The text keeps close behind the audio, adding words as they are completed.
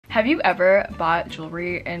Have you ever bought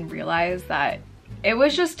jewelry and realized that it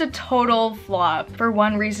was just a total flop for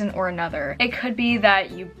one reason or another? It could be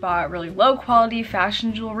that you bought really low quality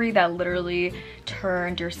fashion jewelry that literally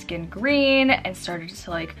turned your skin green and started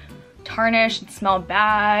to like tarnish and smell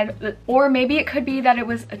bad. Or maybe it could be that it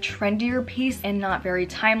was a trendier piece and not very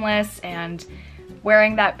timeless, and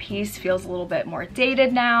wearing that piece feels a little bit more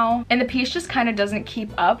dated now, and the piece just kind of doesn't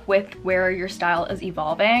keep up with where your style is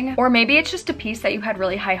evolving. Or maybe it's just a piece that you had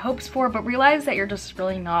really high hopes for but realized that you're just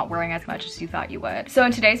really not wearing as much as you thought you would. So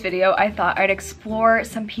in today's video, I thought I'd explore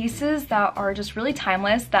some pieces that are just really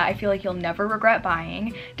timeless that I feel like you'll never regret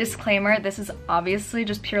buying. Disclaimer, this is obviously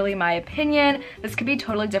just purely my opinion. This could be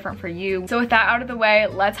totally different for you. So with that out of the way,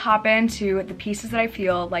 let's hop into the pieces that I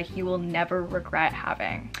feel like you will never regret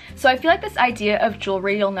having. So I feel like this idea of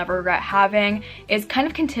jewelry you'll never regret having is kind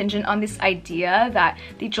of contingent on this idea that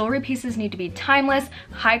the jewelry pieces need to be timeless,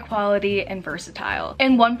 high quality, and versatile.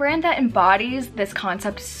 And one brand that embodies this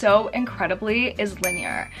concept so incredibly is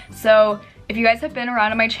Linjer. So if you guys have been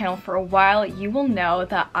around on my channel for a while, you will know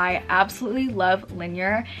that I absolutely love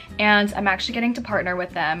Linjer, and I'm actually getting to partner with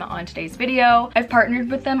them on today's video. I've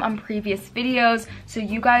partnered with them on previous videos, so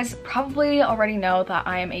you guys probably already know that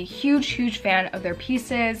I am a huge fan of their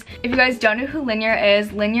pieces. If you guys don't know who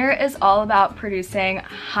Linjer is all about producing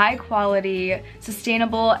high quality,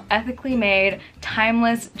 sustainable, ethically made,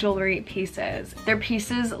 timeless jewelry pieces. Their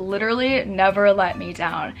pieces literally never let me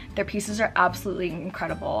down. Their pieces are absolutely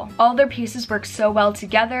incredible. All their pieces work so well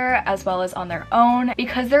together as well as on their own.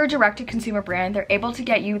 Because they're a direct-to-consumer brand, they're able to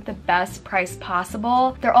get you the best price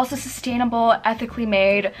possible. They're also sustainable, ethically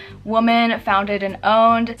made, woman founded and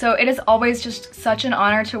owned. So it is always just such an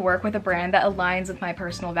honor to work with a brand that aligns with my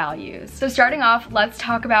personal values. So starting off, let's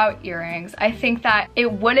talk about earrings. I think that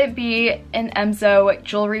it wouldn't be an Emzo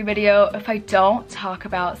jewelry video if I don't talk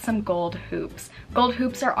about some gold hoops. Gold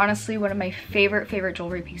hoops are honestly one of my favorite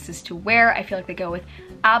jewelry pieces to wear. I feel like they go with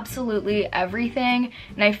absolutely everything,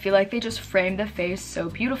 and I feel like they just frame the face so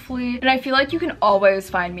beautifully, and I feel like you can always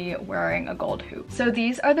find me wearing a gold hoop. So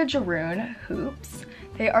these are the Jorunn Hoops.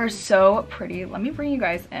 They are so pretty. Let me bring you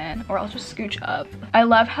guys in, or I'll just scooch up. I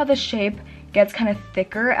love how the shape gets kind of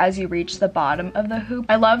thicker as you reach the bottom of the hoop.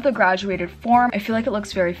 I love the graduated form. I feel like it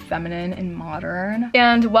looks very feminine and modern.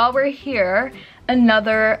 And while we're here,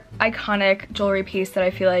 another iconic jewelry piece that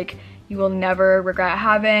I feel like you will never regret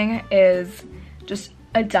having is just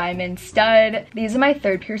a diamond stud. These are my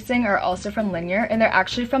third piercing, are also from Linjer, and they're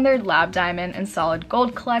actually from their lab diamond and solid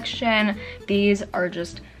gold collection. These are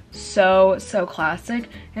just so classic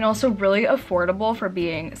and also really affordable for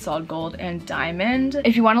being solid gold and diamond.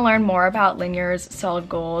 If you want to learn more about Linjer's solid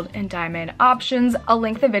gold and diamond options, I'll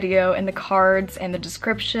link the video in the cards and the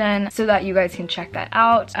description so that you guys can check that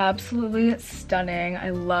out. Absolutely stunning. I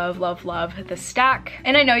love the stack.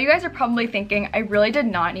 And I know you guys are probably thinking, I really did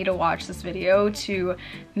not need to watch this video to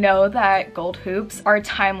know that gold hoops are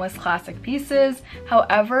timeless classic pieces.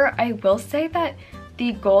 However, I will say that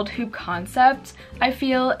the gold hoop concept, I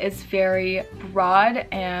feel, is very broad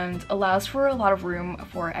and allows for a lot of room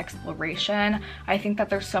for exploration. I think that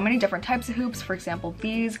there's so many different types of hoops. For example,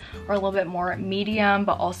 these are a little bit more medium,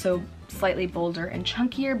 but also slightly bolder and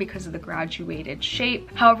chunkier because of the graduated shape.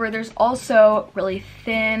 However, there's also really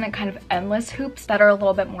thin, kind of endless hoops that are a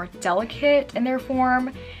little bit more delicate in their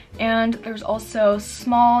form. And there's also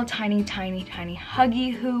small, tiny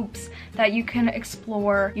huggy hoops that you can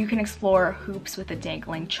explore. You can explore hoops with a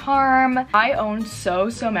dangling charm. I own so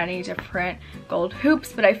many different gold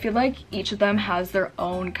hoops, but I feel like each of them has their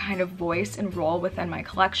own kind of voice and role within my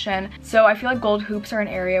collection. So I feel like gold hoops are an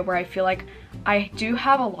area where I feel like I do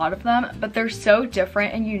have a lot of them, but they're so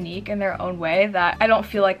different and unique in their own way that I don't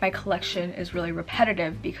feel like my collection is really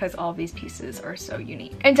repetitive because all of these pieces are so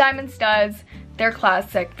unique. And diamond studs, they're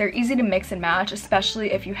classic. They're easy to mix and match,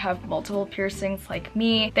 especially if you have multiple piercings like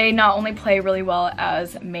me. They not only play really well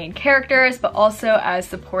as main characters, but also as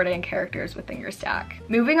supporting characters within your stack.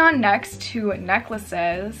 Moving on next to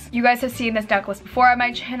necklaces. You guys have seen this necklace before on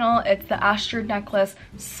my channel. It's the Astrid necklace.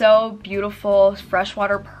 So beautiful,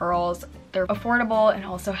 freshwater pearls. They're affordable and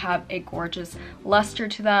also have a gorgeous luster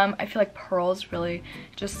to them. I feel like pearls really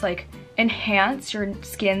just like enhance your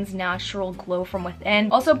skin's natural glow from within.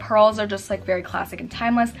 Also, pearls are just like very classic and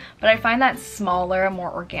timeless, but I find that smaller,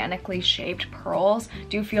 more organically shaped pearls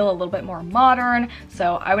do feel a little bit more modern.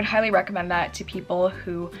 So I would highly recommend that to people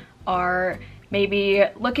who are maybe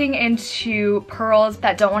looking into pearls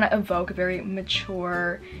that don't want to evoke a very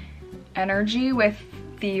mature energy with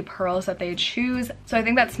the pearls that they choose. So I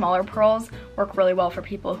think that smaller pearls work really well for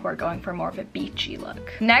people who are going for more of a beachy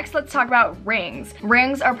look. Next, let's talk about rings.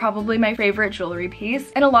 Rings are probably my favorite jewelry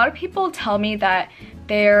piece, and a lot of people tell me that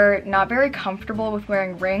they're not very comfortable with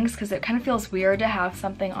wearing rings because it kind of feels weird to have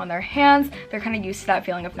something on their hands. They're kind of used to that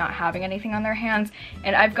feeling of not having anything on their hands.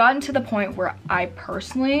 And I've gotten to the point where I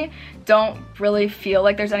personally don't really feel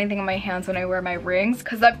like there's anything on my hands when I wear my rings,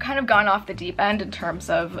 because I've kind of gone off the deep end in terms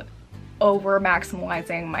of over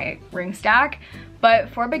maximizing my ring stack. But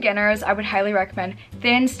for beginners, I would highly recommend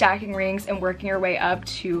thin stacking rings and working your way up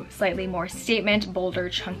to slightly more statement, bolder,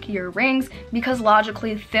 chunkier rings, because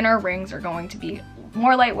logically thinner rings are going to be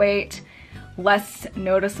more lightweight, less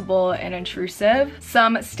noticeable and intrusive.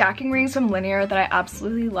 Some stacking rings from Linjer that I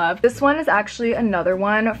absolutely love. This one is actually another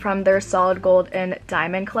one from their solid gold and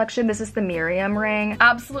diamond collection. This is the Miriam ring.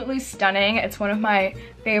 Absolutely stunning. It's one of my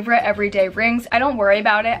favorite everyday rings. I don't worry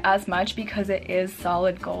about it as much because it is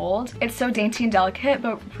solid gold. It's so dainty and delicate,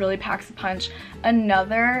 but really packs a punch.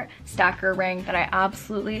 Another stacker ring that I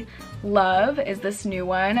absolutely love is this new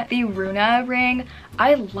one, the Runa Ring.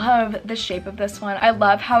 I love the shape of this one. I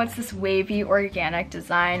love how it's this wavy organic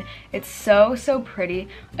design. It's so pretty.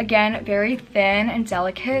 Again, very thin and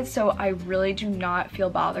delicate, so I really do not feel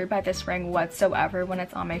bothered by this ring whatsoever when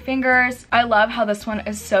it's on my fingers. I love how this one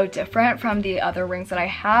is so different from the other rings that I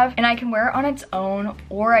have, and I can wear it on its own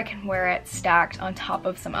or I can wear it stacked on top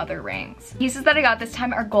of some other rings. Pieces that I got this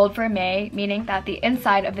time are gold vermeil, meaning that the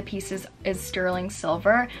inside of the pieces is sterling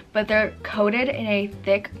silver, but they're coated in a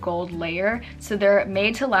thick gold layer, so they're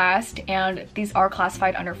made to last, and these are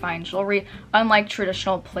classified under fine jewelry, unlike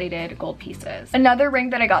traditional plated gold pieces. Another ring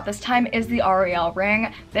that I got this time is the Arielle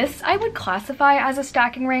ring. This I would classify as a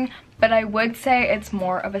stacking ring, but I would say it's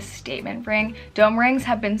more of a statement ring. Dome rings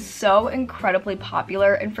have been so incredibly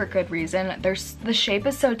popular, and for good reason. The shape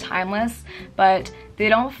is so timeless, but they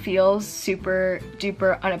don't feel super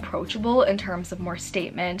duper unapproachable in terms of more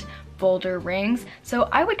statement, bolder rings. So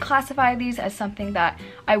I would classify these as something that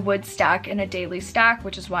I would stack in a daily stack,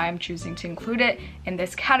 which is why I'm choosing to include it in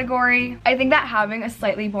this category. I think that having a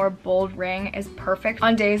slightly more bold ring is perfect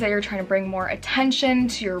on days that you're trying to bring more attention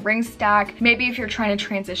to your ring stack. Maybe if you're trying to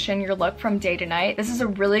transition your look from day to night, this is a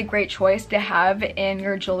really great choice to have in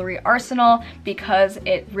your jewelry arsenal because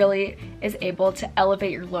it really is able to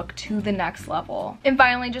elevate your look to the next level. And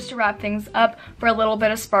finally, just to wrap things up, for a little bit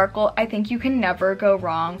of sparkle, I think you can never go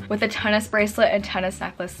wrong with a tennis bracelet and tennis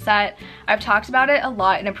necklace set. I've talked about it a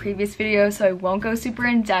lot in a previous video, so I won't go super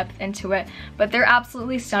in depth into it, but they're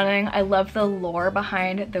absolutely stunning. I love the lore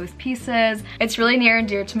behind those pieces. It's really near and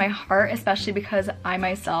dear to my heart, especially because I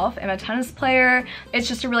myself am a tennis player. It's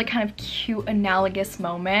just a really kind of cute, analogous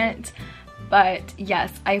moment. But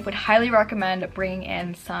yes, I would highly recommend bringing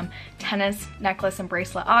in some tennis necklace and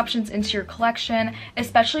bracelet options into your collection,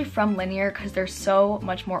 especially from Linjer, because they're so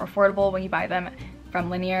much more affordable when you buy them from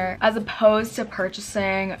Linjer, as opposed to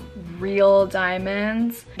purchasing real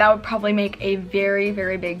diamonds. That would probably make a very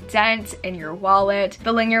big dent in your wallet.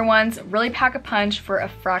 The Linjer ones really pack a punch for a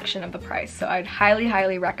fraction of the price, so I'd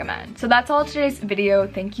highly recommend. So that's all today's video.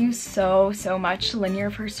 Thank you so much to Linjer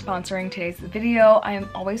for sponsoring today's video. I am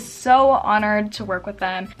always so honored to work with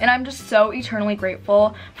them, and I'm just so eternally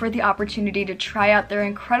grateful for the opportunity to try out their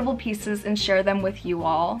incredible pieces and share them with you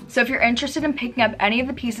all. So if you're interested in picking up any of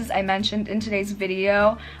the pieces I mentioned in today's video,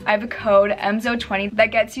 I have a code MZO20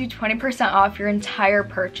 that gets you 20% off your entire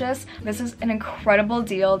purchase. This is an incredible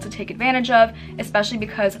deal to take advantage of, especially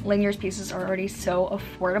because Linjer's pieces are already so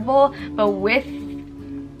affordable, but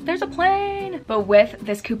with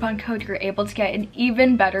this coupon code, you're able to get an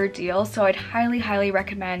even better deal. So I'd highly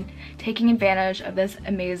recommend taking advantage of this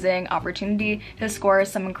amazing opportunity to score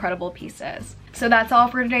some incredible pieces. So that's all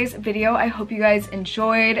for today's video. I hope you guys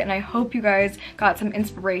enjoyed, and I hope you guys got some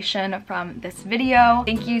inspiration from this video.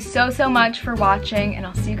 Thank you so much for watching, and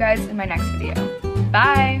I'll see you guys in my next video.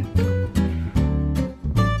 Bye!